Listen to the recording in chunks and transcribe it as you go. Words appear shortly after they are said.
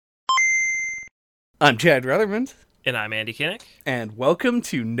I'm Chad Ruthermond. And I'm Andy Kinnick. And welcome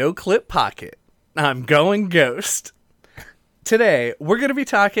to NOCLIP Pocket. I'm going Ghost. Today, we're going to be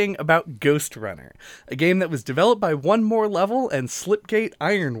talking about Ghostrunner, a game that was developed by One More Level and Slipgate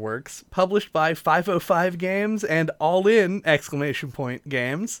Ironworks, published by 505 Games and All In!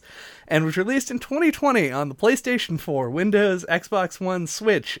 Games, and was released in 2020 on the PlayStation 4, Windows, Xbox One,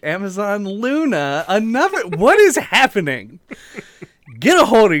 Switch, Amazon Luna, what is happening? Get a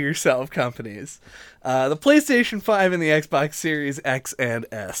hold of yourself, companies. The PlayStation 5 and the Xbox Series X and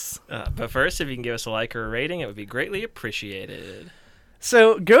S. But first, if you can give us a like or a rating, it would be greatly appreciated.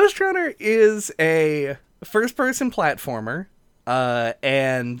 So, Ghostrunner is a first-person platformer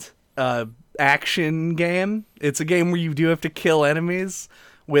and action game. It's a game where you do have to kill enemies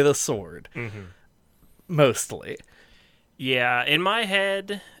with a sword. Mm-hmm. Mostly. Yeah, in my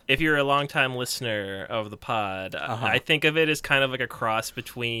head, if you're a longtime listener of the pod, I think of it as kind of like a cross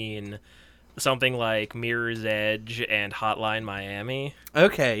between something like Mirror's Edge and Hotline Miami.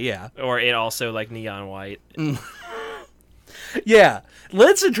 Okay, yeah. Or it also like Neon White. Yeah,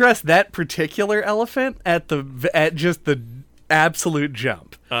 let's address that particular elephant at just the absolute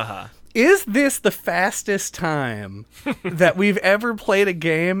jump. Is this the fastest time that we've ever played a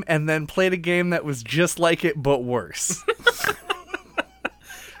game and then played a game that was just like it but worse?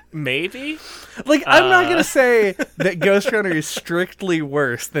 Maybe. Like, I'm not going to say that Ghostrunner is strictly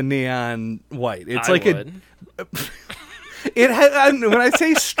worse than Neon White. It's when I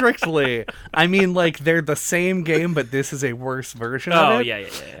say strictly, I mean like they're the same game, but this is a worse version of it. Yeah.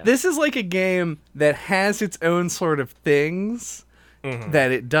 This is like a game that has its own sort of things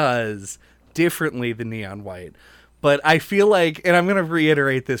that it does differently than Neon White. But I feel like, and I'm going to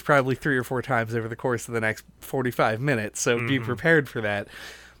reiterate this probably 3 or 4 times over the course of the next 45 minutes, so be prepared for that.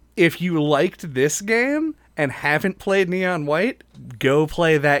 If you liked this game and haven't played Neon White, go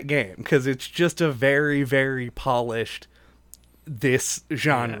play that game, because it's just a very, very polished this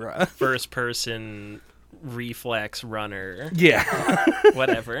genre. Yeah. First-person reflex runner. Yeah.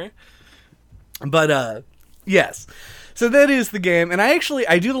 Whatever. But, yes. So that is the game, and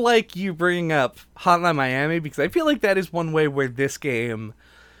I do like you bringing up Hotline Miami, because I feel like that is one way where this game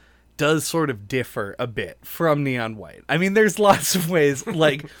does sort of differ a bit from Neon White. I mean, there's lots of ways,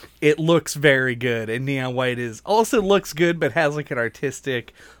 like, it looks very good, and Neon White also looks good, but has, like, an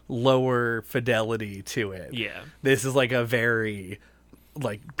artistic, lower fidelity to it. Yeah. This is, like, a very,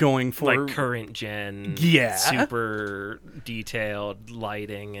 like, going for... like, current gen, super detailed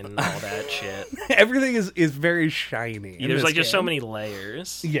lighting and all that shit. Everything is very shiny. There's, like, just so many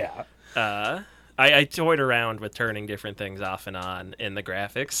layers. Yeah. I toyed around with turning different things off and on in the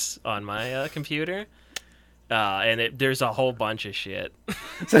graphics on my computer, and there's a whole bunch of shit.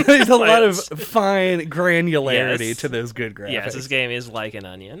 So there's a lot of fine granularity to those good graphics. Yes, this game is like an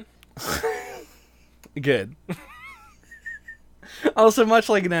onion. Good. Also, much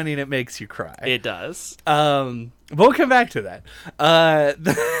like an onion, it makes you cry. It does. We'll come back to that.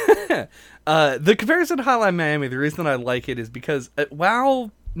 The comparison to Hotline Miami, the reason I like it is because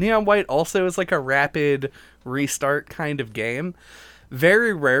while Neon White also is like a rapid restart kind of game,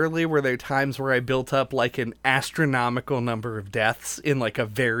 very rarely were there times where I built up like an astronomical number of deaths in like a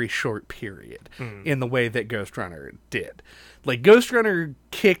very short period in the way that Ghostrunner did. Like, Ghostrunner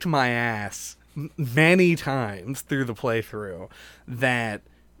kicked my ass many times through the playthrough that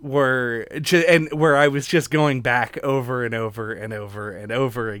were where I was just going back over and over and over and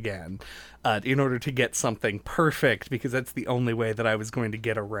over again in order to get something perfect, because that's the only way that I was going to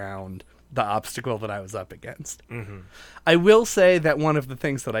get around the obstacle that I was up against. I will say that one of the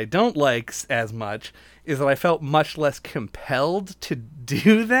things that I don't like as much is that I felt much less compelled to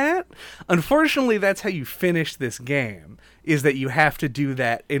do that. Unfortunately, that's how you finish this game, is that you have to do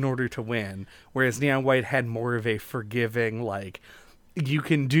that in order to win, whereas Neon White had more of a forgiving, like, you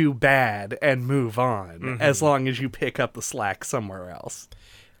can do bad and move on as long as you pick up the slack somewhere else.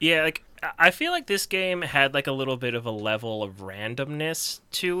 Yeah, like, I feel like this game had like a little bit of a level of randomness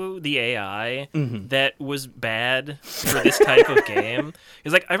to the AI that was bad for this type of game.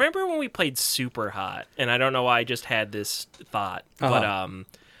 It's like, I remember when we played Super Hot, and I don't know why I just had this thought, but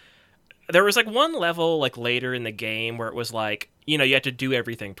there was like one level like later in the game where it was like, you know, you had to do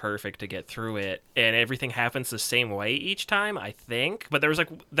everything perfect to get through it, and everything happens the same way each time, I think. But there was like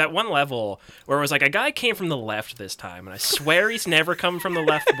that one level where it was like, a guy came from the left this time, and I swear he's never come from the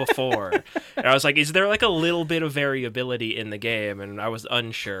left before. And I was like, is there like a little bit of variability in the game? And I was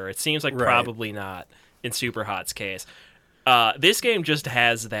unsure. It seems like probably not in Super Hot's case. This game just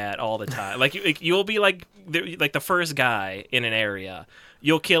has that all the time. You'll be like the first guy in an area.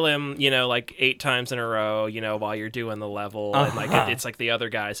 You'll kill him, 8 times in a row, while you're doing the level, and it's like the other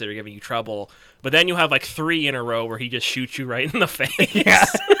guys that are giving you trouble. But then you'll have 3 in a row where he just shoots you right in the face, yeah.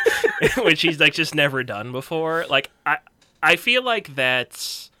 which he's just never done before. I feel like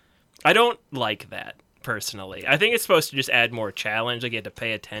I don't like that. Personally, I think it's supposed to just add more challenge. You get to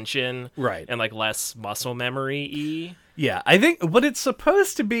pay attention, right, and less muscle memory. Yeah, I think what it's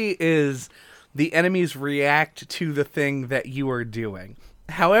supposed to be is the enemies react to the thing that you are doing.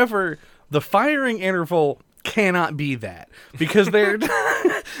 However, the firing interval cannot be that, because there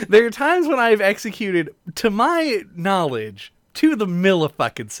are times when I've executed, to my knowledge, to the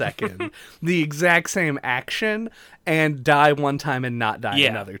millifucking second, the exact same action and die one time and not die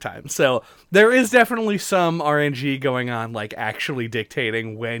another time. So there is definitely some RNG going on, actually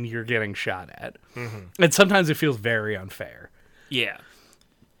dictating when you're getting shot at. Mm-hmm. And sometimes it feels very unfair. Yeah.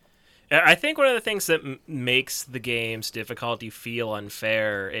 I think one of the things that makes the game's difficulty feel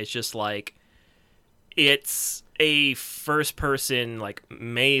unfair is just it's a first-person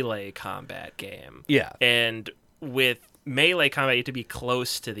melee combat game. Yeah. And with melee combat, you have to be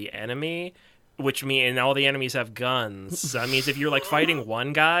close to the enemy, and all the enemies have guns. So that means if you're fighting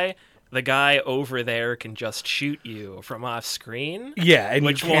one guy, the guy over there can just shoot you from off screen. Yeah, and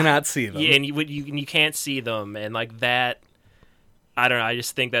you cannot see them. Yeah, and you can't see them, and that. I don't know. I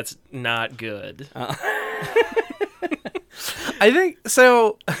just think that's not good. I think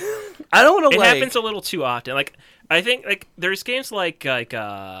so. I don't want to. It happens a little too often. I think there's games like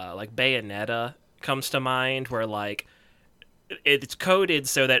Bayonetta comes to mind, where it's coded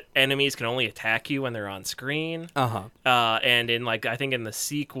so that enemies can only attack you when they're on screen. And in I think in the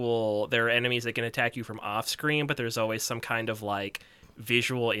sequel, there are enemies that can attack you from off screen, but there's always some kind of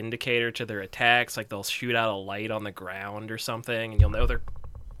visual indicator to their attacks. They'll shoot out a light on the ground or something, and you'll know they're...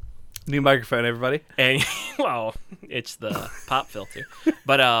 New microphone, everybody. And well, it's the pop filter.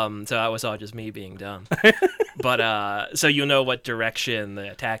 But so that was all just me being dumb. But so you know what direction the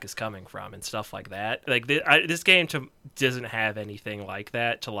attack is coming from and stuff like that. This game doesn't have anything like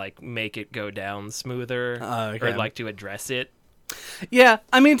that to make it go down smoother or to address it. Yeah,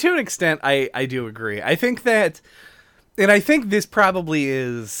 I mean, to an extent, I do agree. I think that. And I think this probably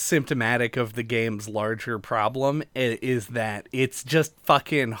is symptomatic of the game's larger problem, is that it's just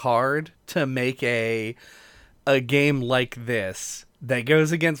fucking hard to make a game like this that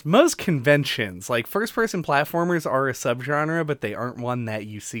goes against most conventions. First-person platformers are a subgenre, but they aren't one that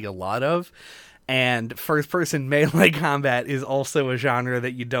you see a lot of. And first-person melee combat is also a genre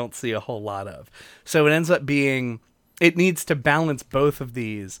that you don't see a whole lot of. So it ends up being... It needs to balance both of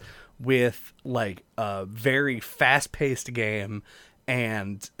these with a very fast-paced game,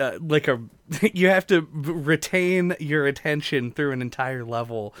 and you have to retain your attention through an entire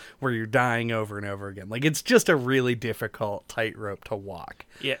level where you're dying over and over again. It's just a really difficult tightrope to walk.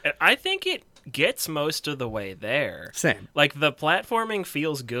 Yeah, I think it gets most of the way there. Same. The platforming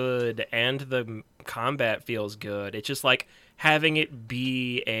feels good and the combat feels good. It's just having it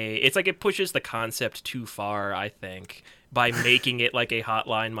be it's it pushes the concept too far, I think, by making it a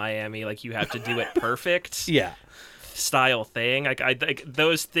Hotline Miami, you have to do it perfect. Yeah. Style thing. I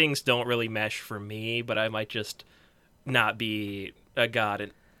those things don't really mesh for me, but I might just not be a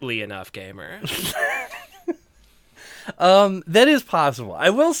godly enough gamer. That is possible. I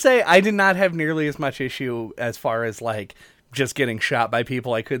will say I did not have nearly as much issue as far as just getting shot by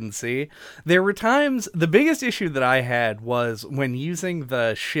people I couldn't see. There were times, the biggest issue that I had was when using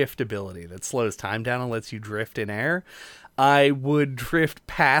the shift ability that slows time down and lets you drift in air. I would drift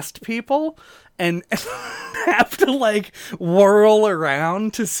past people and have to whirl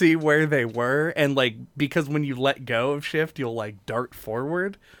around to see where they were, and because when you let go of shift, you'll dart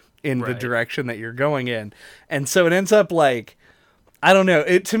forward in the direction that you're going in. And so it ends up I don't know.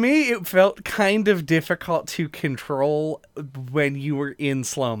 To me, it felt kind of difficult to control when you were in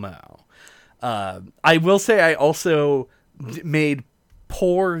slow-mo. I will say I also made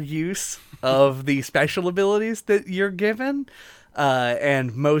poor use of the special abilities that you're given,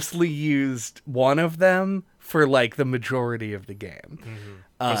 and mostly used one of them for the majority of the game. Mm-hmm.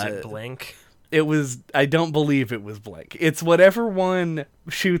 Was it Blink? It was, I don't believe it was Blink. It's whatever one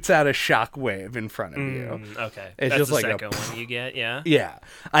shoots out a shockwave in front of you. Okay. It's That's just the second one you get, yeah? Yeah.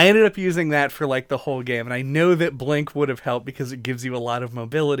 I ended up using that for the whole game, and I know that Blink would have helped because it gives you a lot of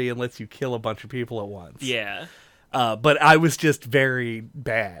mobility and lets you kill a bunch of people at once. Yeah. But I was just very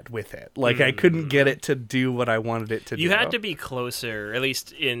bad with it. I couldn't get it to do what I wanted it to do. You had to be closer, at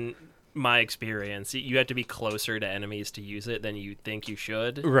least in my experience. You had to be closer to enemies to use it than you think you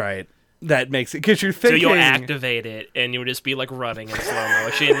should. Right. that makes it, because you're So thinking. you'll activate it, and you'll just be like running in slow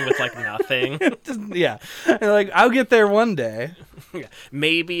motion with like nothing. Yeah, and like I'll get there one day. Yeah.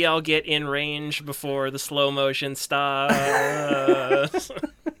 Maybe I'll get in range before the slow motion stops.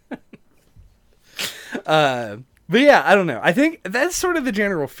 But yeah, I don't know. I think that's sort of the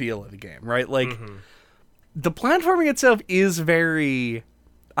general feel of the game, right? Like the platforming itself is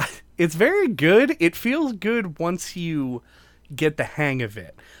it's very good. It feels good once you get the hang of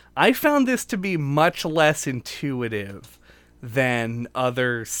it. I found this to be much less intuitive than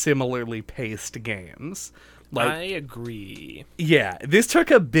other similarly paced games. Like, I agree. Yeah, this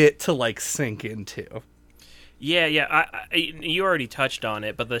took a bit to like sink into. Yeah. You already touched on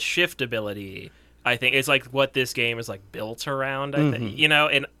it, but the shift ability, I think, is like what this game is like built around. I think,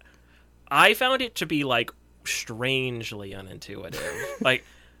 and I found it to be like strangely unintuitive. Like,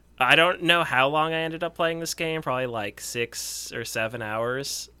 I don't know how long I ended up playing this game. Probably like 6 or 7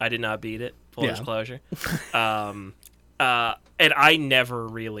 hours. I did not beat it. Full disclosure. And I never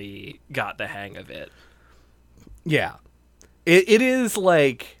really got the hang of it. Yeah, it is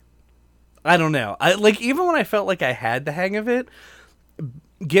like, I don't know. Even when I felt like I had the hang of it,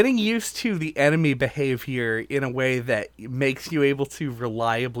 getting used to the enemy behavior in a way that makes you able to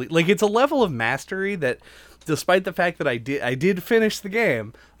reliably, like, it's a level of mastery that, despite the fact that I did finish the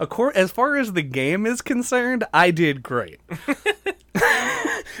game, as far as the game is concerned, I did great.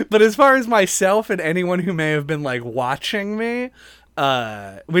 But as far as myself and anyone who may have been like watching me,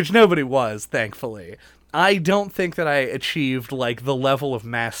 which nobody was, thankfully, I don't think that I achieved like the level of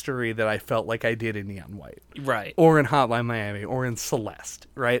mastery that I felt like I did in Neon White. Right. Or in Hotline Miami, or in Celeste,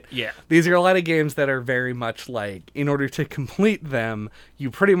 right? Yeah. These are a lot of games that are very much like, in order to complete them,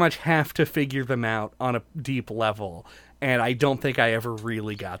 you pretty much have to figure them out on a deep level. And I don't think I ever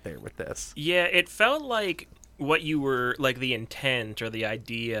really got there with this. Yeah, it felt like what you were, like the intent or the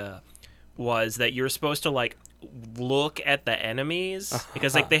idea was that you were supposed to like look at the enemies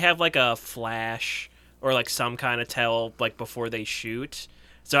because like they have like a flash or like some kind of tell like before they shoot.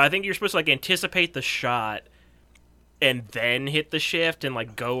 So I think you're supposed to like anticipate the shot and then hit the shift and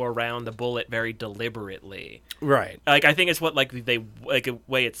like go around the bullet very deliberately. Right. Like I think it's what like they like a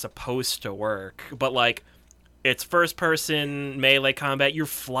way it's supposed to work. But like it's first person melee combat, you're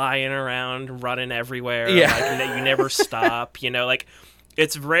flying around, running everywhere. Yeah. Like you never stop, like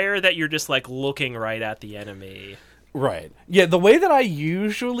it's rare that you're just like looking right at the enemy. Right. Yeah, the way that I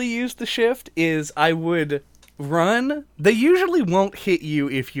usually use the shift is I would run. They usually won't hit you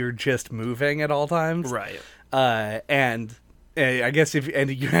if you're just moving at all times. Right. And I guess you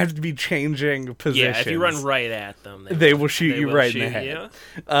have to be changing positions. Yeah, if you run right at them, they will shoot you right in the head.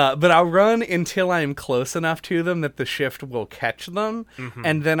 But I'll run until I'm close enough to them that the shift will catch them,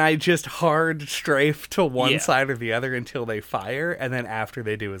 and then I just hard strafe to one side or the other until they fire, and then after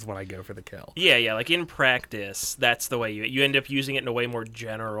they do is when I go for the kill. Yeah, like in practice, that's the way you end up using it in a way more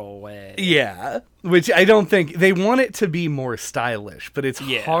general way. Yeah, which I don't think they want it to be more stylish, but it's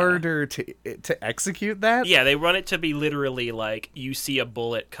harder to execute that. Yeah, they want it to be literally like you see a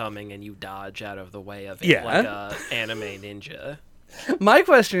bullet coming and you dodge out of the way of it, like a anime ninja. My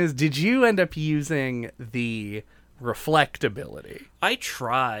question is, did you end up using the reflect ability? I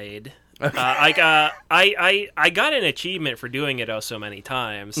tried. Okay. I got an achievement for doing it so many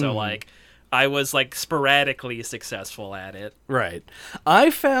times, so like I was like sporadically successful at it. Right.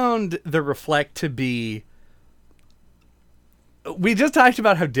 I found the reflect to be... We just talked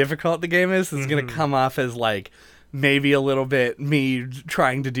about how difficult the game is. This is going to come off as like maybe a little bit me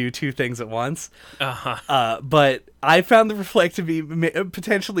trying to do two things at once. But I found the reflect to be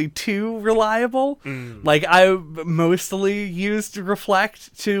potentially too reliable. Like I mostly used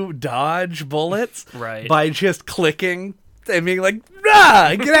reflect to dodge bullets by just clicking and being like,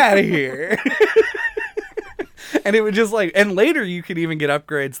 get out of here. And it would just like, and later you could even get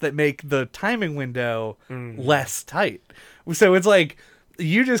upgrades that make the timing window less tight. So it's like,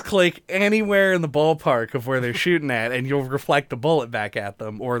 you just click anywhere in the ballpark of where they're shooting at, and you'll reflect the bullet back at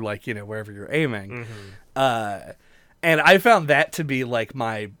them, or like, wherever you're aiming. And I found that to be like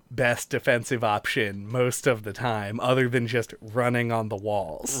my best defensive option most of the time, other than just running on the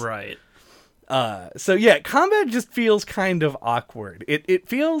walls. Right. So yeah, combat just feels kind of awkward. It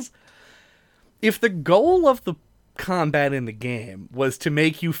feels... If the goal of the combat in the game was to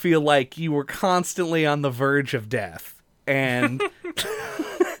make you feel like you were constantly on the verge of death and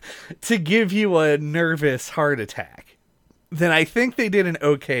to give you a nervous heart attack, then I think they did an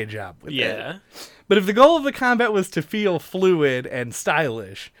okay job with it. But if the goal of the combat was to feel fluid and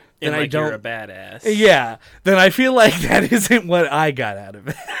stylish, then and I don't... you're a badass. Yeah, then I feel like that isn't what I got out of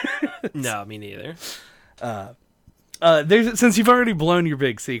it. No, me neither. Since you've already blown your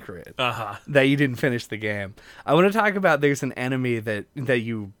big secret Uh-huh. that you didn't finish the game, I want to talk about there's an enemy that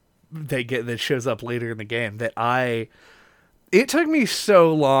shows up later in the game it took me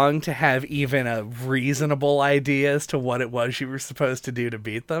so long to have even a reasonable idea as to what it was you were supposed to do to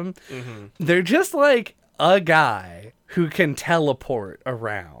beat them. Mm-hmm. They're just like a guy who can teleport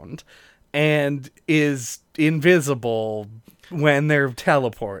around and is invisible when they're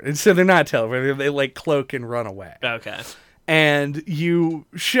teleported. So they're not teleported. They like cloak and run away. Okay. And you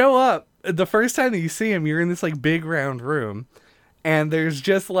show up the first time that you see him, you're in this like big round room and there's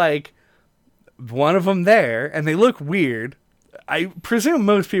just like one of them there and they look weird. I presume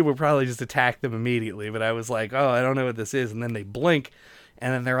most people would probably just attack them immediately, but I was like, oh, I don't know what this is. And then they blink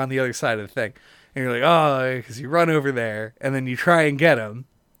and then they're on the other side of the thing. And you're like, oh, because you run over there and then you try and get them.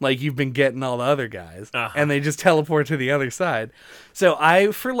 Like you've been getting all the other guys, and they just teleport to the other side. So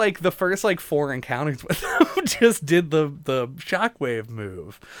I, for like the first like 4 encounters with them, just did the shockwave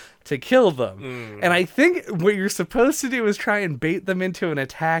move to kill them. And I think what you're supposed to do is try and bait them into an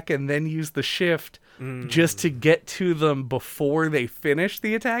attack and then use the shift just to get to them before they finish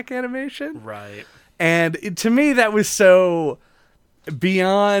the attack animation. Right. And to me, that was so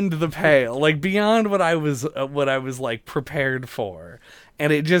beyond the pale, like beyond what I was like prepared for.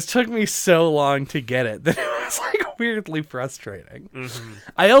 And it just took me so long to get it that it was like weirdly frustrating. Mm-hmm.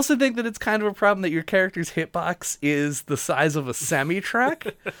 I also think that it's kind of a problem that your character's hitbox is the size of a semi-truck.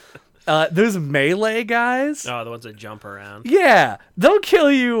 Those melee guys. Oh, the ones that jump around. Yeah, they'll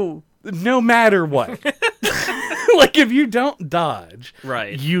kill you no matter what. Like if you don't dodge,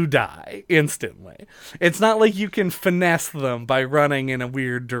 right, you die instantly. It's not like you can finesse them by running in a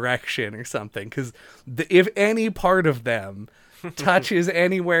weird direction or something. Because if any part of them touches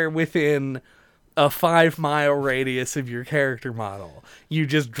anywhere within a 5-mile radius of your character model, you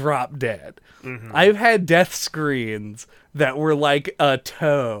just drop dead. Mm-hmm. I've had death screens that were like a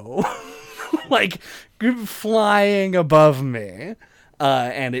toe, like flying above me,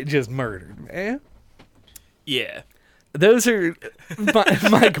 and it just murdered me. Yeah. Those are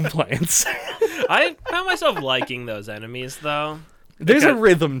my complaints. I found myself liking those enemies, though. There's a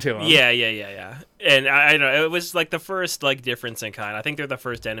rhythm to them. Yeah. And I know it was like the first like difference in kind. I think they're the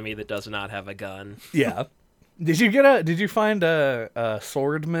first enemy that does not have a gun. Yeah. Did you find a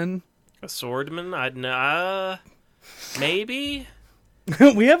swordman? A swordman? I'd know. Maybe.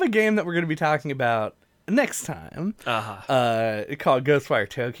 We have a game that we're going to be talking about next time. Called Ghostwire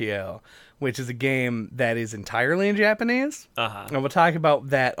Tokyo, which is a game that is entirely in Japanese. And we'll talk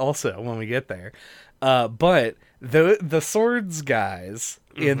about that also when we get there. But the swords guys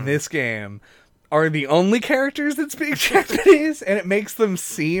in this game are the only characters that speak Japanese, and it makes them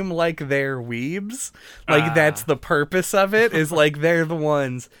seem like they're weebs. Like that's the purpose of it, is like they're the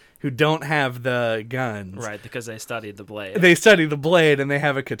ones who don't have the guns. Right, because they studied the blade. They study the blade, and they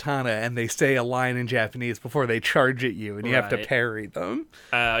have a katana, and they say a line in Japanese before they charge at you, and you have to parry them.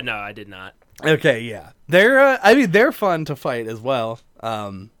 No, I did not. Okay, yeah. They're fun to fight as well.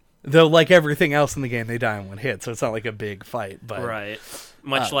 Though, like everything else in the game, they die in one hit, so it's not like a big fight. But right.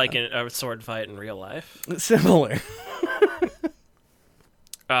 Much like a sword fight in real life. Similar.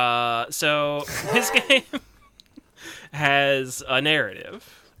 So, this game has a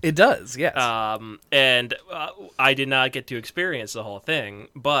narrative. It does, yes. And I did not get to experience the whole thing,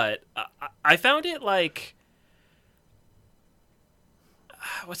 but I found it like...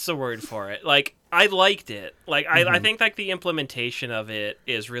 What's the word for it? Like, I liked it. Like, I think like the implementation of it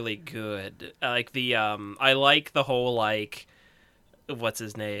is really good. Like I like the whole like, what's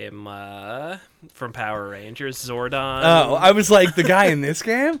his name from Power Rangers, Zordon. Oh, I was like the guy in this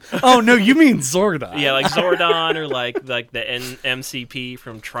game. Oh no, you mean Zordon? Yeah, like Zordon or like the MCP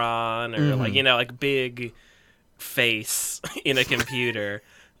from Tron or like like big face in a computer.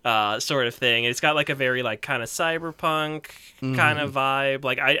 Sort of thing. It's got like a very like kind of cyberpunk kind of vibe.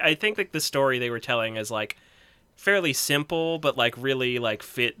 Like I think like the story they were telling is like fairly simple, but like really like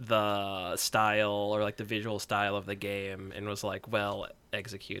fit the style or like the visual style of the game and was like well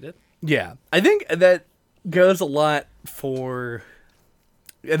executed. Yeah, I think that goes a lot toward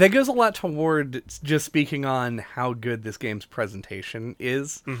just speaking on how good this game's presentation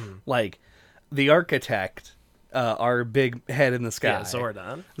is. Like the architect. Our big head in the sky. Yeah,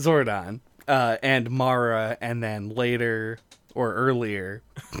 Zordon. And Mara, and then later, or earlier,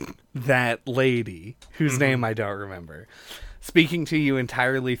 that lady, whose name I don't remember, speaking to you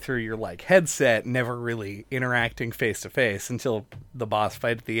entirely through your, like, headset, never really interacting face-to-face until the boss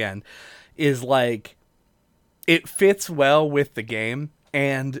fight at the end, is, like, it fits well with the game,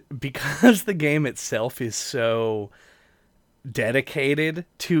 and because the game itself is so... dedicated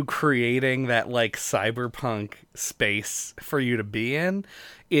to creating that like cyberpunk space for you to be in,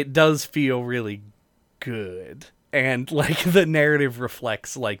 it does feel really good. And like the narrative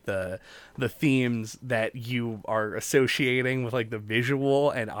reflects like the themes that you are associating with like the visual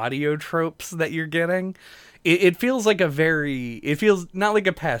and audio tropes that you're getting. It feels like it feels not like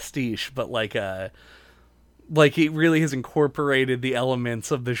a pastiche, but like it really has incorporated the elements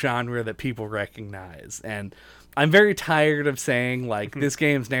of the genre that people recognize. And I'm very tired of saying, like, this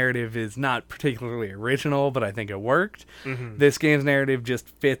game's narrative is not particularly original, but I think it worked. This game's narrative just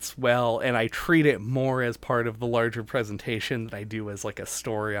fits well, and I treat it more as part of the larger presentation than I do as, like, a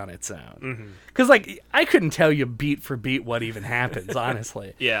story on its own. Because, like, I couldn't tell you beat for beat what even happens,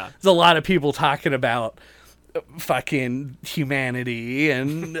 honestly. Yeah. There's a lot of people talking about fucking humanity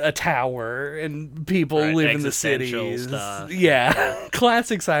and a tower and people live in the cities. Stuff. Yeah.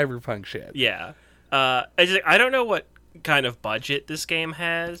 Classic cyberpunk shit. Yeah. I don't know what kind of budget this game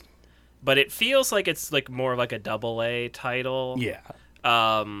has, but it feels like it's like more like a AA title. Yeah.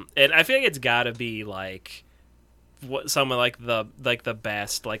 And I feel like it's got to be like some of like the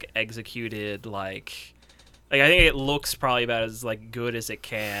best like executed like I think it looks probably about as like good as it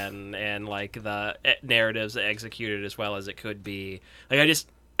can, and like the narrative's executed as well as it could be. Like I just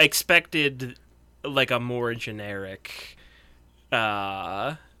expected like a more generic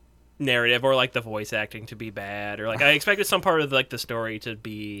narrative, or like the voice acting to be bad, or like I expected some part of like the story to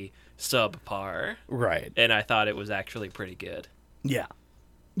be subpar, right? And I thought it was actually pretty good. Yeah,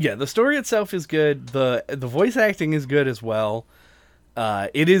 the story itself is good. The voice acting is good as well.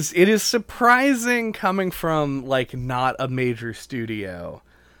 It is surprising coming from like not a major studio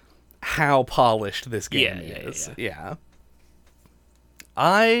how polished this game is. Yeah.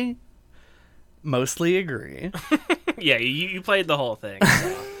 I mostly agree. Yeah, you played the whole thing.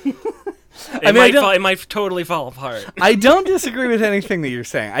 So. It might totally fall apart. I don't disagree with anything that you're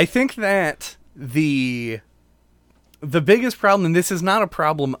saying. I think that the biggest problem, and this is not a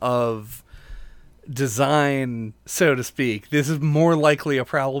problem of design, so to speak, this is more likely a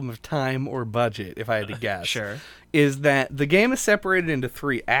problem of time or budget, if I had to guess. Sure. Is that the game is separated into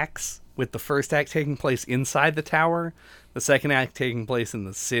 3 acts, with the first act taking place inside the tower, the second act taking place in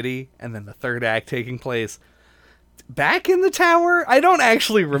the city, and then the third act taking place back in the tower. I don't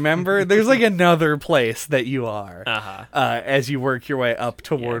actually remember. There's like another place that you are as you work your way up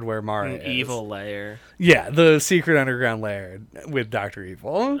toward where Mara is. Evil lair. Yeah, the secret underground lair with Dr.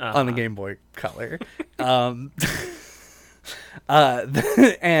 Evil on the Game Boy Color. And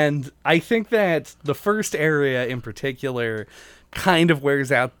I think that the first area in particular kind of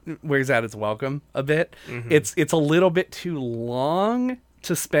wears out its welcome a bit. It's a little bit too long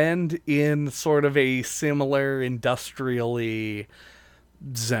to spend in sort of a similar industrially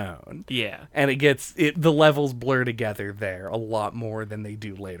zone. Yeah. And the levels blur together there a lot more than they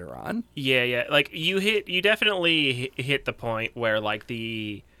do later on. Yeah. Like you definitely hit the point where like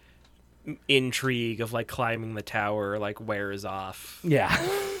the intrigue of like climbing the tower like wears off. Yeah.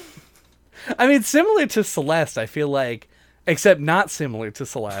 I mean, similar to Celeste, I feel like, except not similar to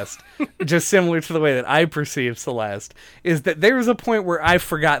Celeste, just similar to the way that I perceive Celeste, is that there was a point where I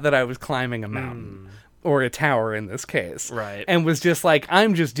forgot that I was climbing a mountain, or a tower in this case. Right. And was just like,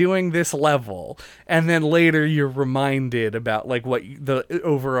 I'm just doing this level. And then later you're reminded about like what the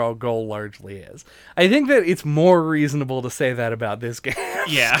overall goal largely is. I think that it's more reasonable to say that about this game.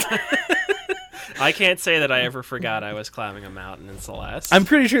 Yeah. I can't say that I ever forgot I was climbing a mountain in Celeste. I'm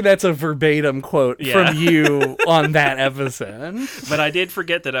pretty sure that's a verbatim quote from you on that episode. But I did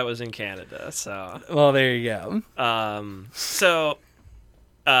forget that I was in Canada, so... Well, there you go.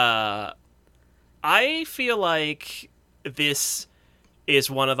 I feel like this is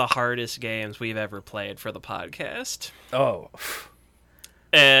one of the hardest games we've ever played for the podcast. Oh.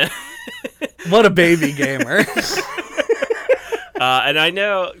 And what a baby gamer. And I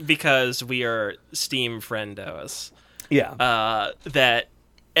know because we are Steam friendos. Yeah. That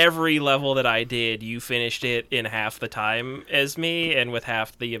every level that I did, you finished it in half the time as me and with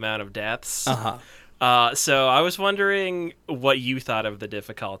half the amount of deaths. So I was wondering what you thought of the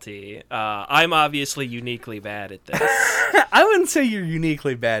difficulty. I'm obviously uniquely bad at this. I wouldn't say you're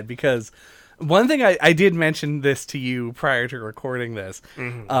uniquely bad, because one thing I did mention this to you prior to recording this.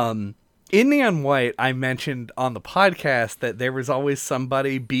 In Neon White, I mentioned on the podcast that there was always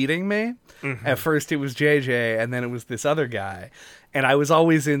somebody beating me. At first it was JJ, and then it was this other guy. And I was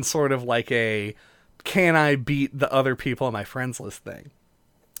always in sort of like a, can I beat the other people on my friends list thing?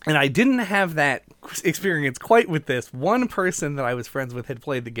 And I didn't have that experience quite with this. One person that I was friends with had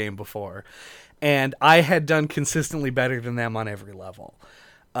played the game before, and I had done consistently better than them on every level.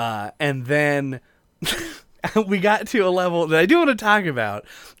 And then... we got to a level that I do want to talk about,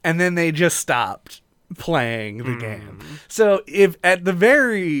 and then they just stopped playing the game. So if at the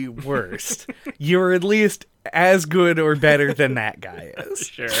very worst, you're at least as good or better than that guy is.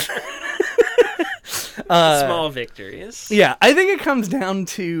 Sure. Small victories. Yeah, I think it comes down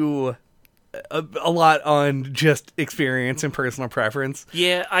to a lot on just experience and personal preference.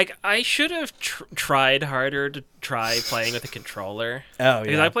 Yeah, I should have tried harder to try playing with a controller. Oh, yeah.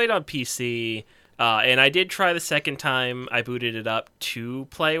 Because I played on PC, and I did try the second time I booted it up to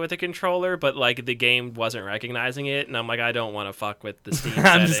play with a controller, but like the game wasn't recognizing it, and I'm like, I don't want to fuck with the Steam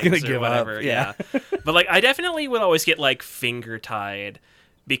I'm just gonna settings or give whatever. up. Yeah. But like I definitely would always get like finger tied.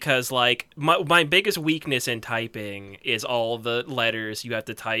 Because, like, my biggest weakness in typing is all the letters you have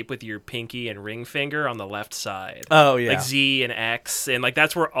to type with your pinky and ring finger on the left side. Oh, yeah. Like Z and X, and, like,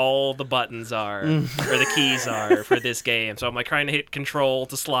 that's where all the buttons are, or the keys are for this game. So I'm, like, trying to hit Control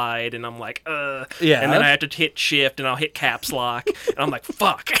to slide, and I'm like, Yeah. And then I have to hit Shift, and I'll hit Caps Lock, and I'm like,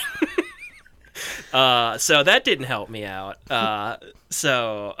 fuck. So that didn't help me out.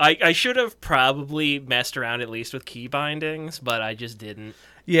 So I should have probably messed around at least with key bindings, but I just didn't.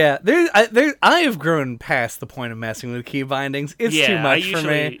 Yeah, I have grown past the point of messing with key bindings. It's too much for me.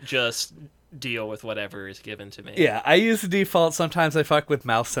 I usually just deal with whatever is given to me. Yeah, I use the default. Sometimes I fuck with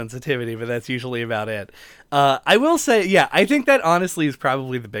mouse sensitivity, but that's usually about it. I will say, yeah, I think that honestly is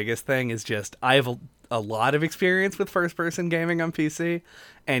probably the biggest thing, is just I have a lot of experience with first-person gaming on PC,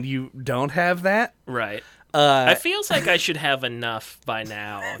 and you don't have that. Right. It feels like I should have enough by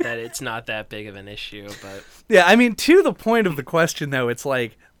now that it's not that big of an issue, but... Yeah, I mean, to the point of the question, though, it's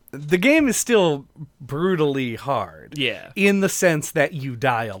like, the game is still brutally hard. Yeah. In the sense that you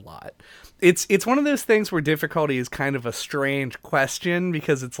die a lot. It's one of those things where difficulty is kind of a strange question,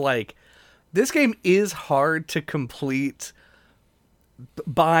 because it's like, this game is hard to complete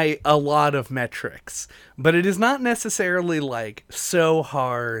by a lot of metrics, but it is not necessarily, like, so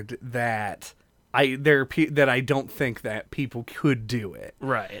hard that... I don't think that people could do it.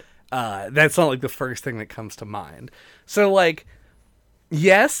 Right. That's not like the first thing that comes to mind. So like,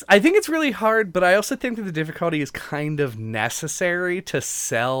 yes, I think it's really hard, but I also think that the difficulty is kind of necessary to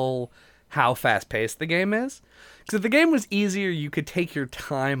sell how fast paced the game is. Because if the game was easier, you could take your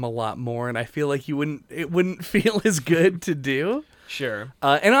time a lot more, and I feel like it wouldn't feel as good to do. Sure.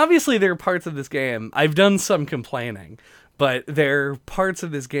 And obviously there are parts of this game, I've done some complaining, but there are parts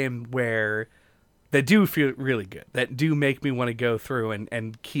of this game that do feel really good, that do make me want to go through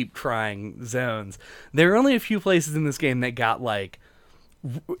and keep trying zones. There are only a few places in this game that got, like,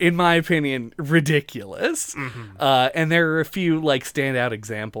 in my opinion, ridiculous. Mm-hmm. And there are a few, like, standout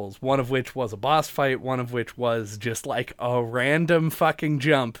examples, one of which was a boss fight, one of which was just, like, a random fucking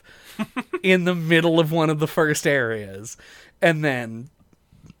jump in the middle of one of the first areas. And then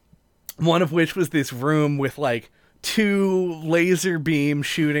one of which was this room with, like, 2 laser beam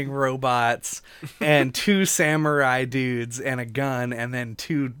shooting robots and 2 samurai dudes and a gun, and then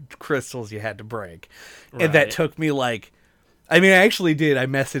 2 crystals you had to break. Right. And that took me, like, I mean, I actually did. I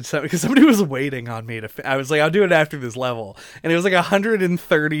messaged somebody because somebody was waiting on me I was like, I'll do it after this level. And it was like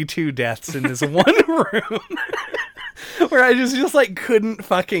 132 deaths in this one room where I just like couldn't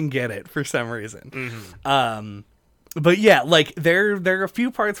fucking get it for some reason. Mm-hmm. But yeah, like there are a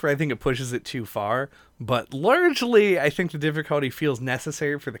few parts where I think it pushes it too far, but largely I think the difficulty feels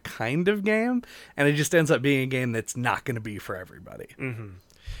necessary for the kind of game, and it just ends up being a game that's not going to be for everybody. Mm-hmm.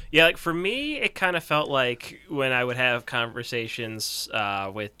 Yeah, like for me, it kind of felt like when I would have conversations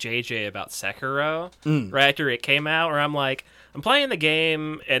with JJ about Sekiro, right after it came out, where I'm like, I'm playing the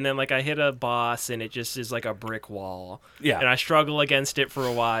game, and then like I hit a boss, and it just is like a brick wall. Yeah. And I struggle against it for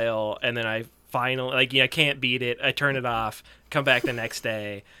a while, and then I finally, like, I can't beat it. I turn it off, come back the next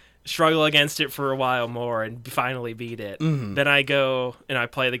day, struggle against it for a while more, and finally beat it. Mm-hmm. Then I go and I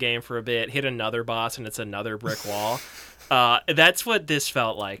play the game for a bit, hit another boss, and it's another brick wall. That's what this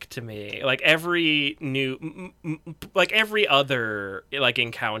felt like to me. Like every other like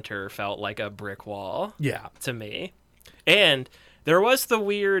encounter felt like a brick wall. Yeah, to me. And there was the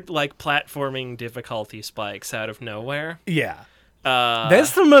weird like platforming difficulty spikes out of nowhere. Yeah.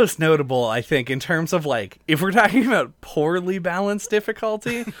 That's the most notable, I think, in terms of, like, if we're talking about poorly balanced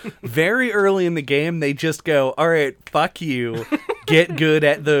difficulty, very early in the game, they just go, all right, fuck you, get good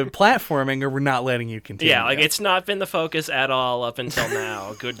at the platforming, or we're not letting you continue. Yeah, like, it's not been the focus at all up until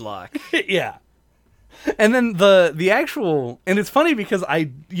now. Good luck. Yeah. And then the actual, and it's funny because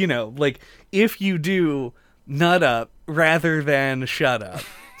like, if you do nut up rather than shut up,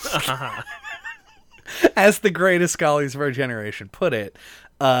 as the greatest scholars of our generation put it,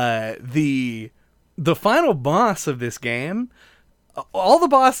 the final boss of this game, all the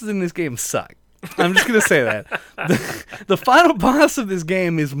bosses in this game suck. I'm just gonna say that the final boss of this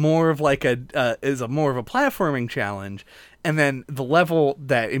game is more of like more of a platforming challenge, and then the level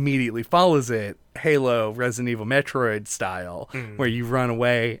that immediately follows it, Halo, Resident Evil, Metroid style, where you run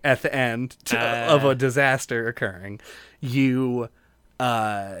away at the end of a disaster occurring, is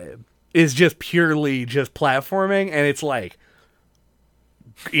just purely just platforming, and it's like.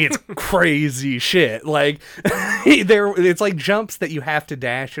 It's crazy shit. Like it's like jumps that you have to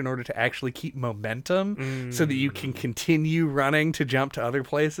dash in order to actually keep momentum so that you can continue running to jump to other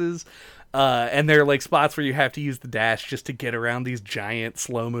places. And there are like spots where you have to use the dash just to get around these giant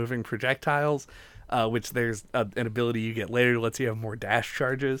slow moving projectiles, which there's an ability you get later that lets you have more dash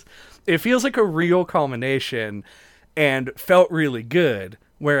charges. It feels like a real culmination and felt really good.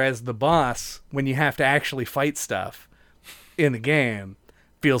 Whereas the boss, when you have to actually fight stuff in the game,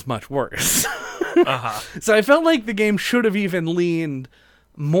 feels much worse. So I felt like the game should have even leaned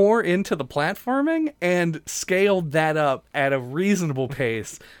more into the platforming and scaled that up at a reasonable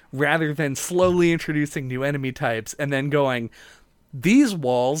pace rather than slowly introducing new enemy types and then going, these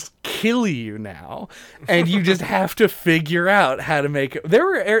walls kill you now, and you just have to figure out how to make it. There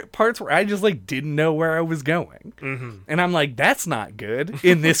were parts where I just like didn't know where I was going, and I'm like, that's not good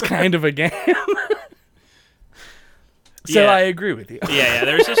in this kind of a game. So I agree with you. Yeah.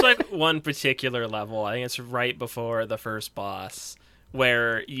 There's just like one particular level. I think it's right before the first boss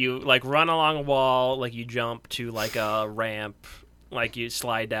where you like run along a wall, like you jump to like a ramp, like you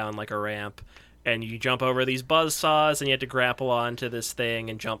slide down like a ramp, and you jump over these buzzsaws, and you have to grapple onto this thing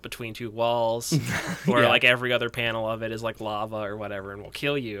and jump between two walls, or like every other panel of it is like lava or whatever, and will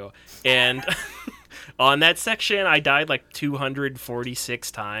kill you. And on that section, I died like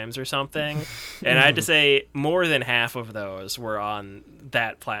 246 times or something, and I had to say more than half of those were on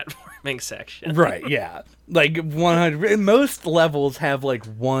that platforming section. Right, yeah. Like 100. Most levels have like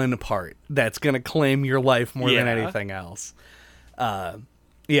one part that's going to claim your life more than anything else. I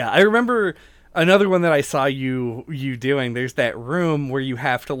remember another one that I saw you doing. There's that room where you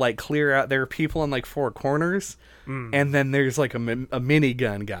have to like clear out. There are people in like four corners, and then there's like a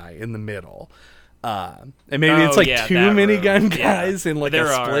minigun guy in the middle. And maybe it's like two minigun guys in like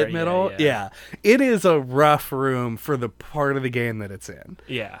a split middle. Yeah. It is a rough room for the part of the game that it's in.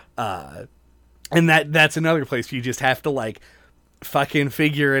 Yeah. And that's another place you just have to like fucking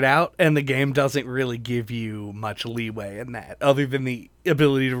figure it out, and the game doesn't really give you much leeway in that other than the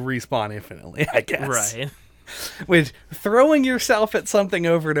ability to respawn infinitely, I guess. Right. Which, throwing yourself at something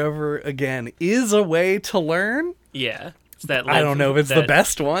over and over again is a way to learn. Yeah. That I don't know if it's the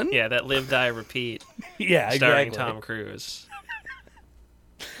best one. Yeah, that live, die, repeat. Yeah, starring exactly. Tom Cruise.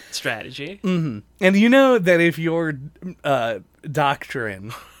 Strategy. Mm-hmm. And you know that if your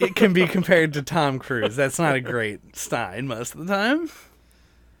doctrine, it can be compared to Tom Cruise. That's not a great sign most of the time.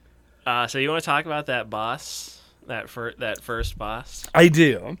 So you want to talk about that boss? That first boss? I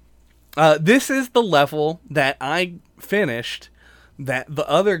do. This is the level that I finished that the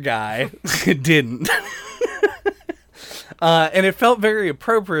other guy didn't. And it felt very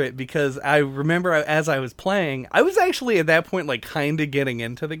appropriate because I remember as I was playing, I was actually at that point like kind of getting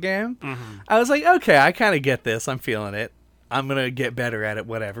into the game. Mm-hmm. I was like, okay, I kind of get this. I'm feeling it. I'm going to get better at it,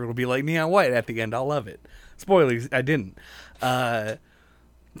 whatever. It'll be like Neon White at the end. I'll love it. Spoilers, I didn't. But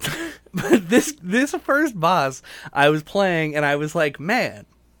this first boss, I was playing and I was like, man,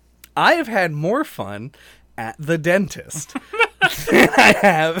 I have had more fun at the dentist than I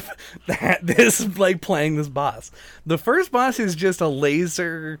have playing this boss. The first boss is just a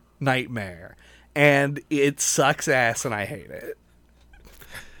laser nightmare, and it sucks ass, and I hate it.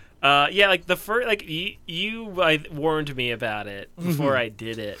 Like the first, like you warned me about it before I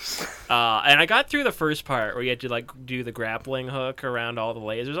did it, and I got through the first part where you had to like do the grappling hook around all the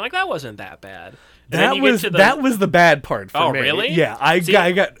lasers. I'm like, that wasn't that bad. That was the bad part for me. Oh, really? Yeah, I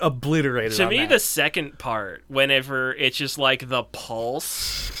got obliterated. To on me, that. the second part, whenever it's just like the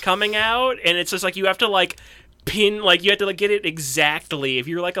pulse coming out, and it's just like you have to like pin, like you have to like get it exactly. If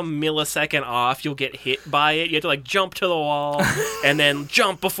you're like a millisecond off, you'll get hit by it. You have to like jump to the wall and then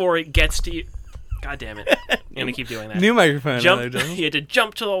jump before it gets to you. God damn it! I'm gonna keep doing that. New microphone. You had to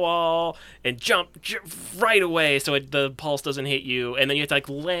jump to the wall and jump right away so the pulse doesn't hit you, and then you have to like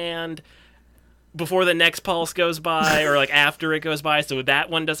land before the next pulse goes by or like after it goes by so that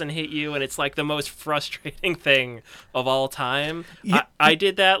one doesn't hit you, and it's like the most frustrating thing of all time. Yeah. I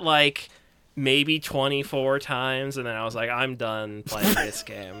did that like maybe 24 times, and then I was like, I'm done playing this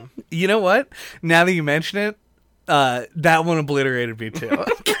game. You know what? Now that you mention it, that one obliterated me too.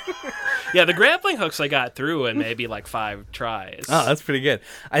 Yeah, the grappling hooks I got through in maybe like 5 tries. Oh, that's pretty good.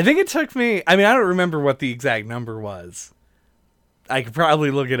 I think it took me, I mean, I don't remember what the exact number was. I could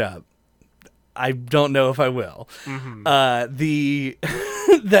probably look it up. I don't know if I will. The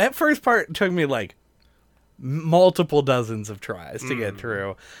that first part took me like multiple dozens of tries to get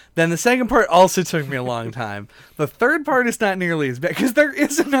through. Then the second part also took me a long time. The third part is not nearly as bad because there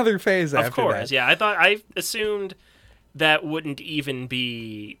is another phase after that. Of course, yeah. I assumed that wouldn't even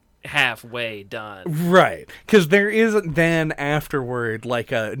be halfway done. Right. Because there is then afterward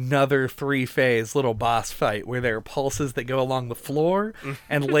like another 3-phase little boss fight where there are pulses that go along the floor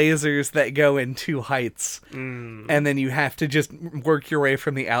and lasers that go in 2 heights. And then you have to just work your way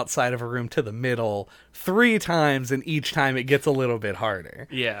from the outside of a room to the middle 3 times, and each time it gets a little bit harder.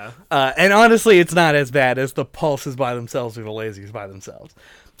 Yeah. And honestly, it's not as bad as the pulses by themselves or the lasers by themselves.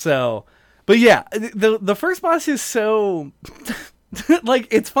 So, but yeah, the first boss is so... like,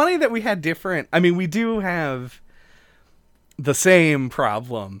 it's funny that we had different... I mean, we do have the same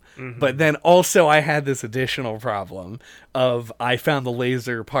problem, but then also I had this additional problem of I found the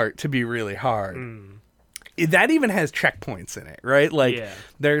laser part to be really hard. That even has checkpoints in it, right? Like,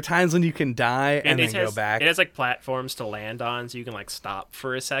 there are times when you can die and then go back. It has, like, platforms to land on, so you can, like, stop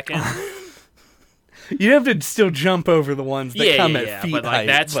for a second. You have to still jump over the ones that come at feet but, like, height.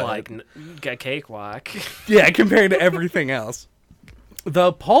 That's, like, a cakewalk. Yeah, compared to everything else.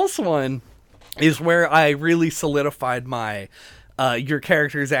 The Pulse one is where I really solidified my your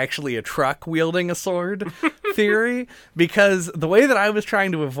character is actually a truck wielding a sword theory, because the way that I was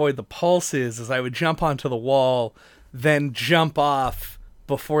trying to avoid the Pulse is I would jump onto the wall, then jump off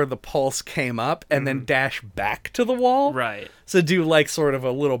before the Pulse came up, and then dash back to the wall. Right. So do like sort of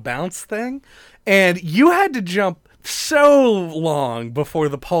a little bounce thing. And you had to jump so long before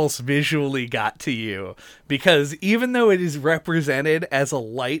the Pulse visually got to you, because even though it is represented as a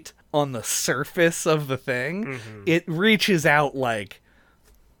light on the surface of the thing, it reaches out like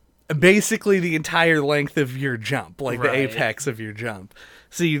basically the entire length of your jump, like the apex of your jump.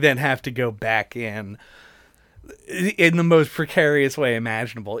 So you then have to go back in the most precarious way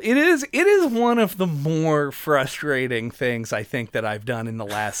imaginable. It is one of the more frustrating things I think that I've done in the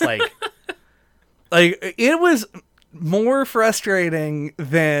last like it was more frustrating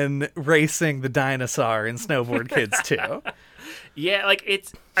than racing the dinosaur in Snowboard Kids 2. Yeah, like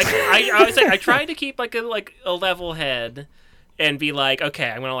it's I was like I tried to keep like a level head and be like, okay,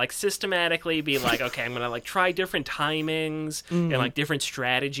 I'm gonna like systematically be like, okay, I'm gonna like try different timings and like different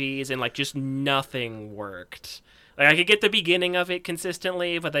strategies, and like just nothing worked. Like I could get the beginning of it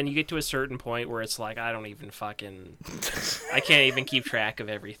consistently, but then you get to a certain point where it's like I can't even keep track of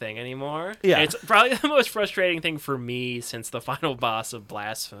everything anymore. Yeah, and it's probably the most frustrating thing for me since the final boss of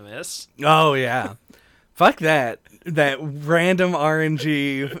Blasphemous. Oh yeah, fuck that random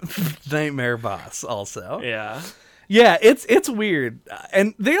RNG nightmare boss. Also, yeah, it's weird,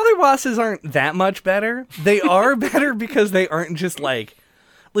 and the other bosses aren't that much better. They are better because they aren't just like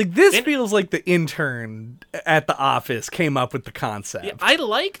this feels like the intern at the office came up with the concept. Yeah, I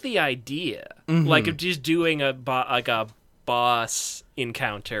like the idea, like of just doing a boss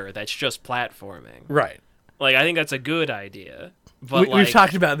encounter that's just platforming. Right. Like I think that's a good idea. But we've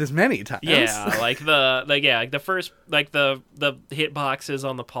talked about this many times. Yeah, like the first the hitboxes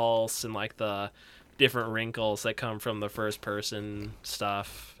on the Pulse and like the different wrinkles that come from the first person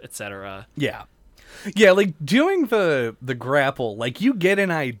stuff, etc. Yeah. Yeah, like doing the grapple, like you get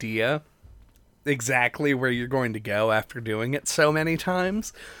an idea exactly where you're going to go after doing it so many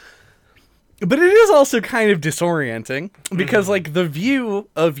times. But it is also kind of disorienting because like the view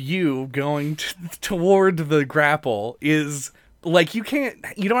of you going toward the grapple is like you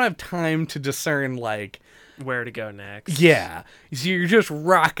don't have time to discern like where to go next. Yeah. So you're just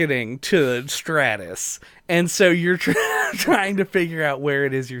rocketing to Stratus. And so you're trying to figure out where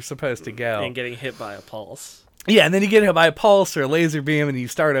it is you're supposed to go. And getting hit by a pulse. Yeah, and then you get hit by a pulse or a laser beam and you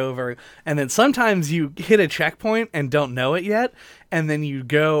start over. And then sometimes you hit a checkpoint and don't know it yet. And then you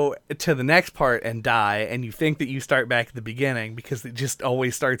go to the next part and die. And you think that you start back at the beginning because it just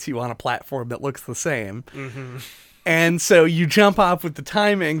always starts you on a platform that looks the same. And so you jump off with the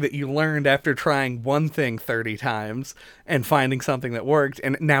timing that you learned after trying one thing 30 times and finding something that worked,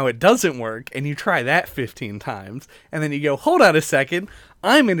 and now it doesn't work, and you try that 15 times, and then you go, hold on a second,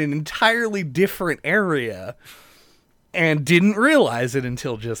 I'm in an entirely different area, and didn't realize it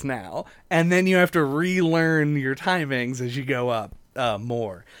until just now. And then you have to relearn your timings as you go up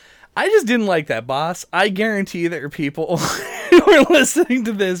more. I just didn't like that boss. I guarantee there are people who are listening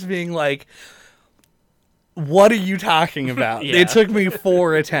to this being like, what are you talking about? It took me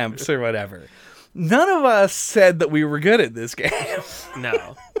 4 attempts or whatever. None of us said that we were good at this game.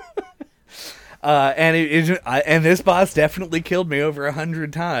 No. And this boss definitely killed me over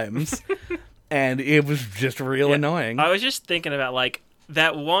 100 times. And it was just real annoying. I was just thinking about, like,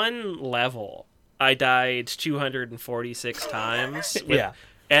 that one level, I died 246 times. Yeah.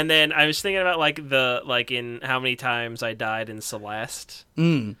 And then I was thinking about in how many times I died in Celeste.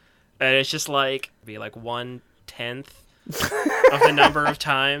 Mm. And it's just be 1/10 of the number of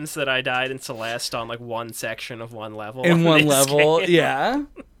times that I died in Celeste on one section of one level. In one level, game. yeah.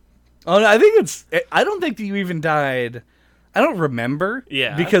 Oh, I don't think that you even died. I don't remember.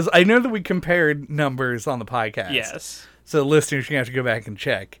 Yeah. Because I know that we compared numbers on the podcast. Yes. So listeners, you're going to have to go back and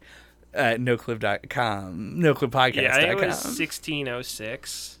check at NOCLIP.com, NOCLIPpodcast.com. Yeah, I think it was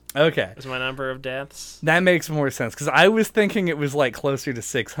 1606. Okay. Was my number of deaths. That makes more sense, because I was thinking it was closer to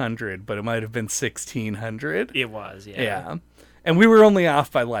 600, but it might have been 1600. It was, yeah. Yeah. And we were only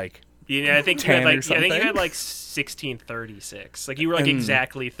off by Yeah, I think you 10 had or something. I think you had 1636. You were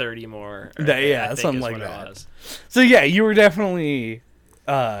exactly 30 more. Something like that. So yeah, you were definitely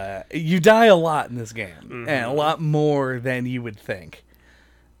you die a lot in this game, and a lot more than you would think.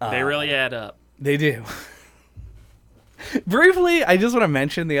 They really add up. They do. Briefly, I just want to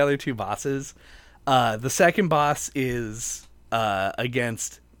mention the other two bosses. The second boss is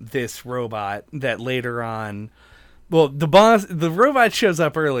against this robot that later on... Well, the robot shows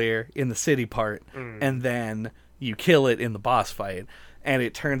up earlier in the city part, and then you kill it in the boss fight, and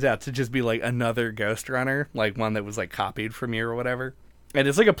it turns out to just be another Ghostrunner, one that was copied from you or whatever. And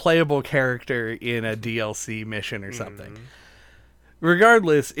it's a playable character in a DLC mission or something.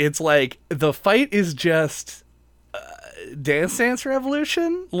 Regardless, it's the fight is just Dance Dance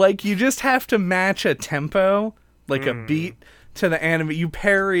Revolution. You just have to match a tempo, a beat to the anime. You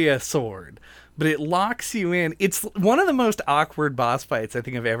parry a sword, but it locks you in. It's one of the most awkward boss fights I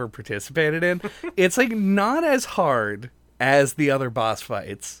think I've ever participated in. It's not as hard as the other boss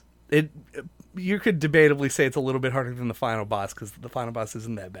fights. You could debatably say it's a little bit harder than the final boss, because the final boss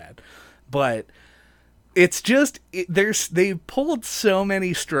isn't that bad. But it's just they pulled so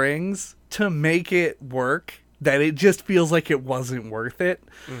many strings to make it work that it just feels like it wasn't worth it.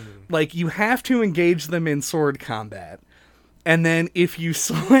 You have to engage them in sword combat. And then if you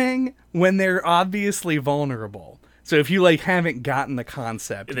swing when they're obviously vulnerable, so if you haven't gotten the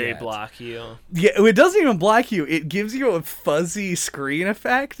concept they yet, block you. Yeah, it doesn't even block you. It gives you a fuzzy screen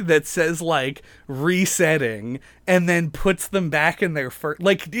effect that says resetting, and then puts them back in their first.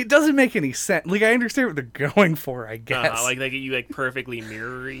 It doesn't make any sense. I understand what they're going for, I guess. You perfectly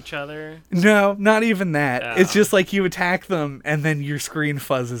mirror each other. No, not even that. Oh. It's just you attack them, and then your screen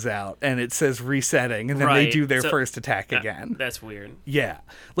fuzzes out, and it says resetting, and then they do their first attack again. That's weird. Yeah,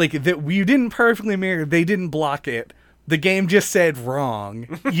 you didn't perfectly mirror. They didn't block it. The game just said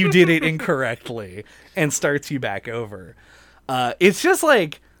wrong. You did it incorrectly, and starts you back over. It's just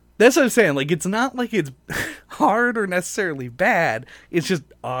that's what I'm saying. It's not it's hard or necessarily bad. It's just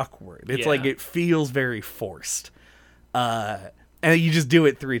awkward. It's it feels very forced. And you just do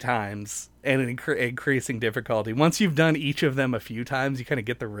it 3 times, and increasing difficulty. Once you've done each of them a few times, you kind of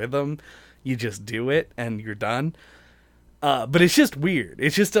get the rhythm. You just do it, and you're done. But it's just weird.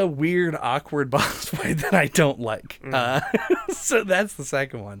 It's just a weird, awkward boss fight that I don't like. So that's the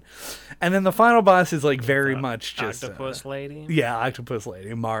second one. And then the final boss is very much just... Octopus Lady? Yeah, Octopus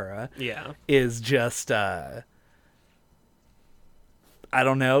Lady, Mara. Yeah. Is just, I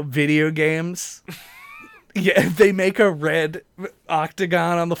don't know, video games. Yeah, they make a red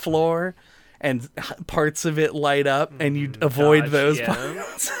octagon on the floor, and parts of it light up, and you avoid those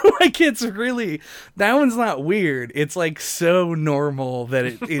parts. It's really... That one's not weird. It's, so normal that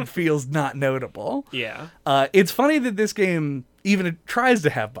it feels not notable. Yeah. It's funny that this game even tries to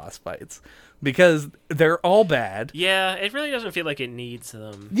have boss fights, because they're all bad. Yeah, it really doesn't feel like it needs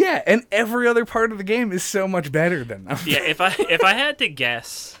them. Yeah, and every other part of the game is so much better than them. Yeah, if I had to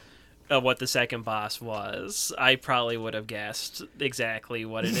guess... what the second boss was, I probably would have guessed exactly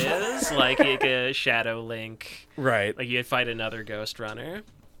what it is. A Shadow Link. Right. You'd fight another Ghostrunner.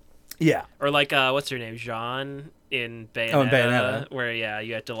 Yeah. Or what's her name? Jean in Bayonetta. Oh, in Bayonetta. Where,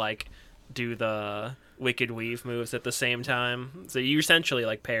 you had to, do the Wicked Weave moves at the same time. So you're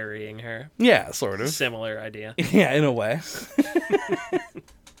essentially, parrying her. Yeah, sort of. Similar idea. Yeah, in a way.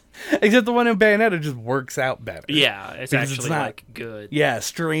 Except the one in Bayonetta just works out better. Yeah, it's actually not, good. Yeah,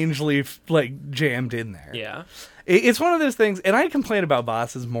 strangely jammed in there. Yeah. It's one of those things, and I complain about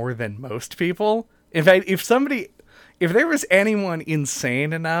bosses more than most people. In fact, if there was anyone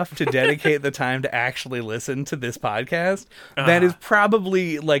insane enough to dedicate the time to actually listen to this podcast, that is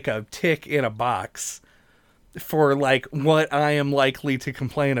probably a tick in a box for what I am likely to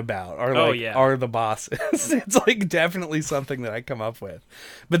complain about are the bosses. It's definitely something that I come up with.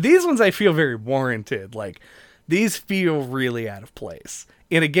 But these ones I feel very warranted. These feel really out of place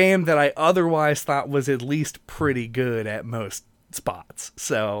in a game that I otherwise thought was at least pretty good at most spots.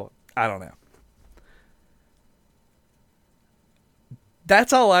 So I don't know.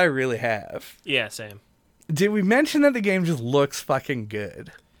 That's all I really have. Yeah, same. Did we mention that the game just looks fucking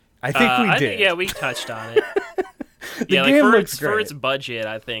good? I think we did. Yeah, we touched on it. The yeah, game like looks for great. its budget,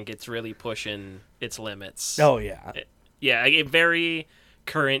 I think it's really pushing its limits. Oh, yeah. Very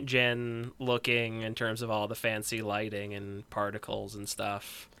current gen looking in terms of all the fancy lighting and particles and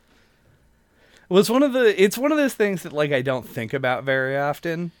stuff. Well, it's one of those things that like I don't think about very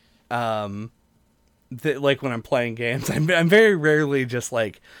often. That like when I'm playing games, I'm very rarely just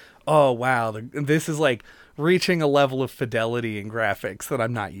like, oh wow, this is like reaching a level of fidelity in graphics that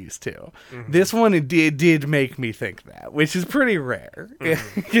I'm not used to. Mm-hmm. This one it did make me think that, which is pretty rare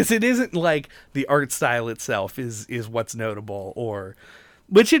because it isn't like the art style itself is what's notable, or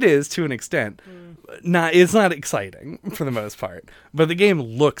which it is to an extent. It's not exciting for the most part, but the game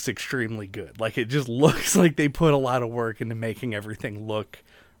looks extremely good. Like it just looks like they put a lot of work into making everything look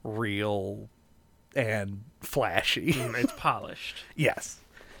real and flashy. It's polished. Yes.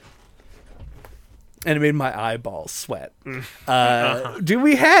 And it made my eyeballs sweat. Do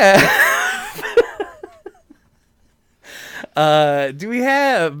we have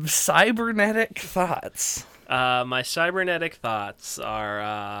cybernetic thoughts? My cybernetic thoughts are,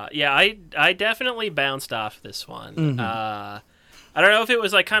 I definitely bounced off this one. Mm-hmm. I don't know if it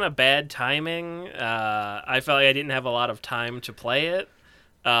was like kind of bad timing. I felt like I didn't have a lot of time to play it.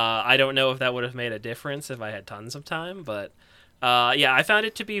 I don't know if that would have made a difference if I had tons of time, but I found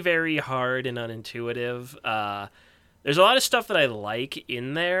it to be very hard and unintuitive. There's a lot of stuff that I like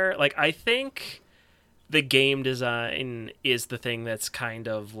in there. Like, I think the game design is the thing that's kind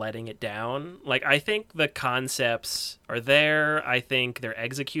of letting it down. Like, I think the concepts are there. I think they're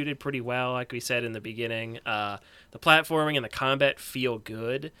executed pretty well, like we said in the beginning. The platforming and the combat feel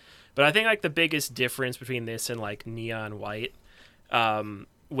good. But I think, like, the biggest difference between this and, like, Neon White,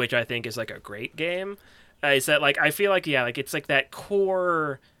 which I think is, like, a great game, is that, like, I feel like, like, it's, like, that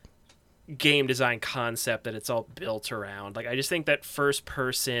core game design concept that it's all built around. Like, I just think that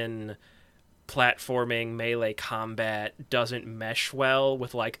first-person platforming melee combat doesn't mesh well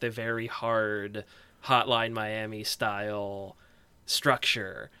with, like, the very hard Hotline Miami style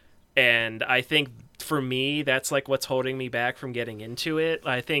structure. And I think, for me, that's, like, what's holding me back from getting into it.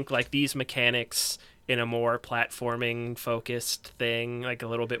 I think, like, these mechanics in a more platforming-focused thing, like a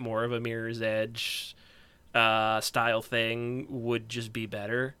little bit more of a Mirror's Edge style thing, would just be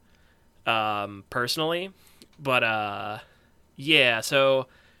better, personally. But, so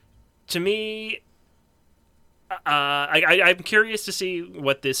to me, I'm curious to see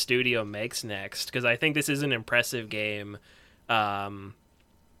what this studio makes next, because I think this is an impressive game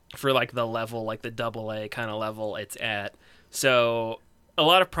for, like, the level, like, the AA kind of level it's at. So a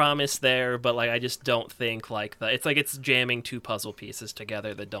lot of promise there, but, like, I just don't think, like, it's jamming two puzzle pieces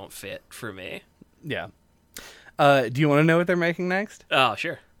together that don't fit for me. Yeah. Do you want to know what they're making next? Oh,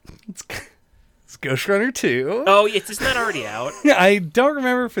 sure. It's Ghostrunner 2. Oh, isn't that already out? I don't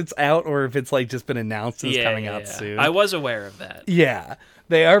remember if it's out or if it's, like, just been announced as coming out soon. I was aware of that. Yeah.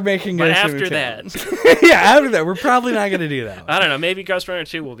 They are making Ghostrunner 2. after that. After that. We're probably not going to do that one. I don't know. Maybe Ghostrunner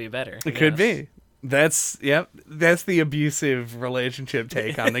 2 will be better. It could be. That's the abusive relationship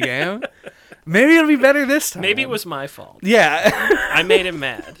take on the game. Maybe it'll be better this time. Maybe it was my fault. Yeah. I made him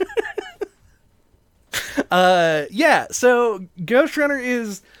mad. So Ghostrunner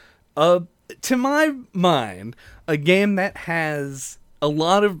is, to my mind, a game that has a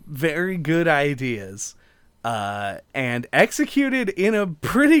lot of very good ideas, and executed in a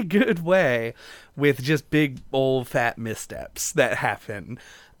pretty good way, with just big old fat missteps that happen,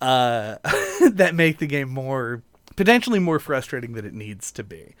 that make the game potentially more frustrating than it needs to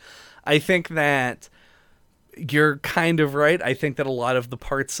be. I think that you're kind of right. I think that a lot of the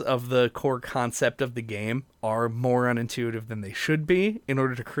parts of the core concept of the game are more unintuitive than they should be in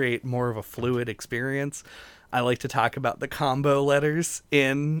order to create more of a fluid experience. I like to talk about the combo letters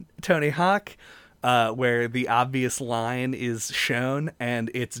in Tony Hawk, where the obvious line is shown and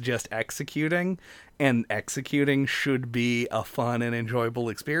it's just executing, and executing should be a fun and enjoyable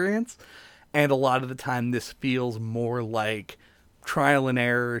experience. And a lot of the time this feels more like trial and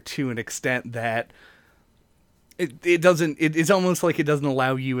error to an extent that it's almost like it doesn't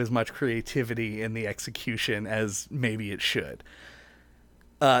allow you as much creativity in the execution as maybe it should.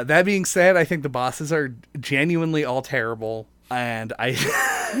 That being said, I think the bosses are genuinely all terrible, and I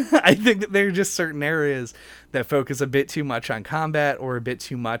think that there are just certain areas that focus a bit too much on combat, or a bit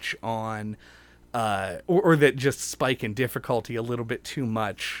too much on or that just spike in difficulty a little bit too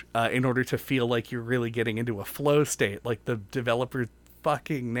much in order to feel like you're really getting into a flow state, like the developer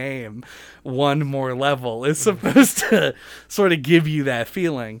fucking name, one more level is supposed to sort of give you that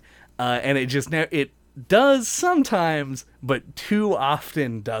feeling. And it does sometimes, but too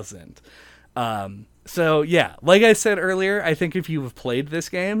often doesn't. So yeah, like I said earlier, I think if you have played this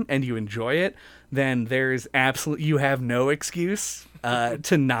game and you enjoy it, then you have no excuse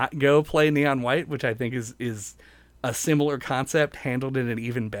to not go play Neon White, which I think is a similar concept handled in an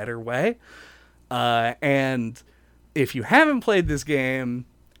even better way. And if you haven't played this game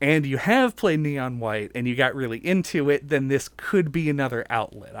and you have played Neon White and you got really into it, then this could be another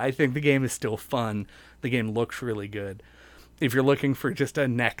outlet. I think the game is still fun. The game looks really good. If you're looking for just a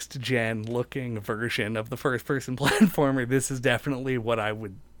next-gen looking version of the first-person platformer, this is definitely what I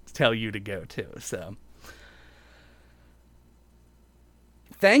would tell you to go to. So,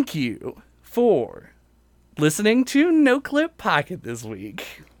 thank you for listening to NOCLIP Pocket this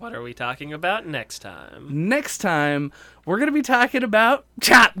week. What are we talking about next time? Next time, we're going to be talking about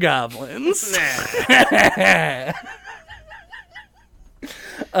chop goblins.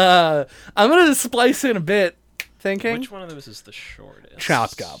 I'm going to splice in a bit. Thinking. Which one of those is the shortest?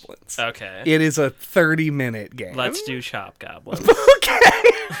 Chop Goblins. Okay. It is a 30-minute game. Let's do Chop Goblins. Okay.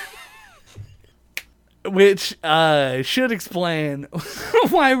 Which should explain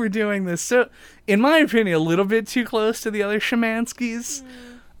why we're doing this. So, in my opinion, a little bit too close to the other Shamanskys.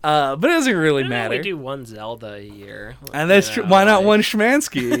 But it doesn't really matter. We do one Zelda a year. And that's true. Why not one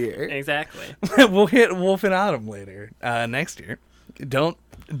Shmansky a year? Exactly. We'll hit Wolf and Autumn later, next year.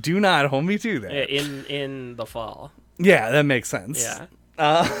 Do not hold me to that. Yeah, in the fall. Yeah, that makes sense. Yeah.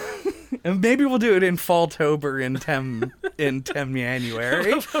 And maybe we'll do it in Falltober in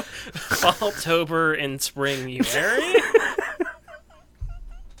January. Falltober and Spring-uary?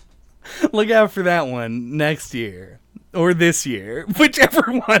 Look out for that one next year. Or this year.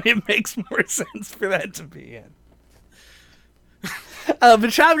 Whichever one it makes more sense for that to be in.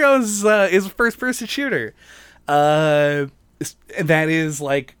 But Shotgun is a first-person shooter. That is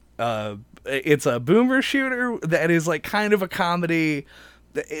like it's a boomer shooter that is like kind of a comedy,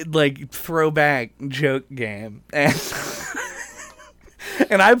 like throwback joke game, and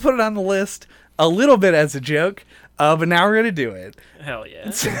and I put it on the list a little bit as a joke, but now we're gonna do it. Hell yeah!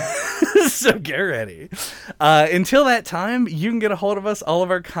 So get ready. Until that time, you can get a hold of us. All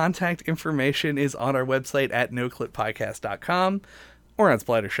of our contact information is on our website at noclippodcast.com or on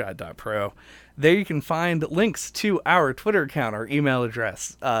splattershot.pro. There you can find links to our Twitter account, our email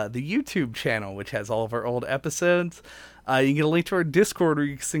address, the YouTube channel, which has all of our old episodes. You can get a link to our Discord where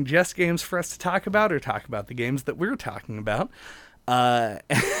you can suggest games for us to talk about or talk about the games that we're talking about.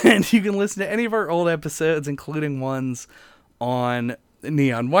 And you can listen to any of our old episodes, including ones on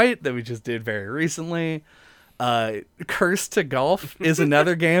Neon White that we just did very recently. Curse to Golf is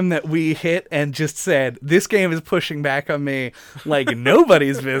another game that we hit and just said, this game is pushing back on me like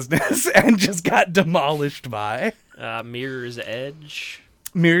nobody's business, and just got demolished by. Mirror's Edge.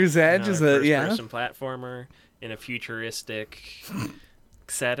 Mirror's Edge is a first-person platformer in a futuristic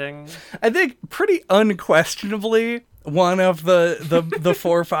setting. I think pretty unquestionably one of the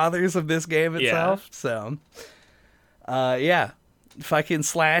forefathers of this game itself. Yeah. So, yeah, fucking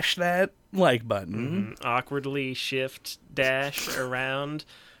slash that like button. Awkwardly shift dash around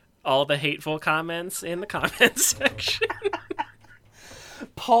all the hateful comments in the comments section.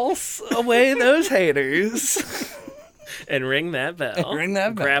 Pulse away those haters. And ring that bell.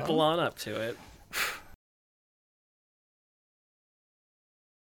 Grapple on up to it.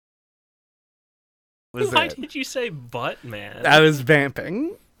 Why did you say butt, man? I was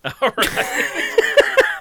vamping. All right.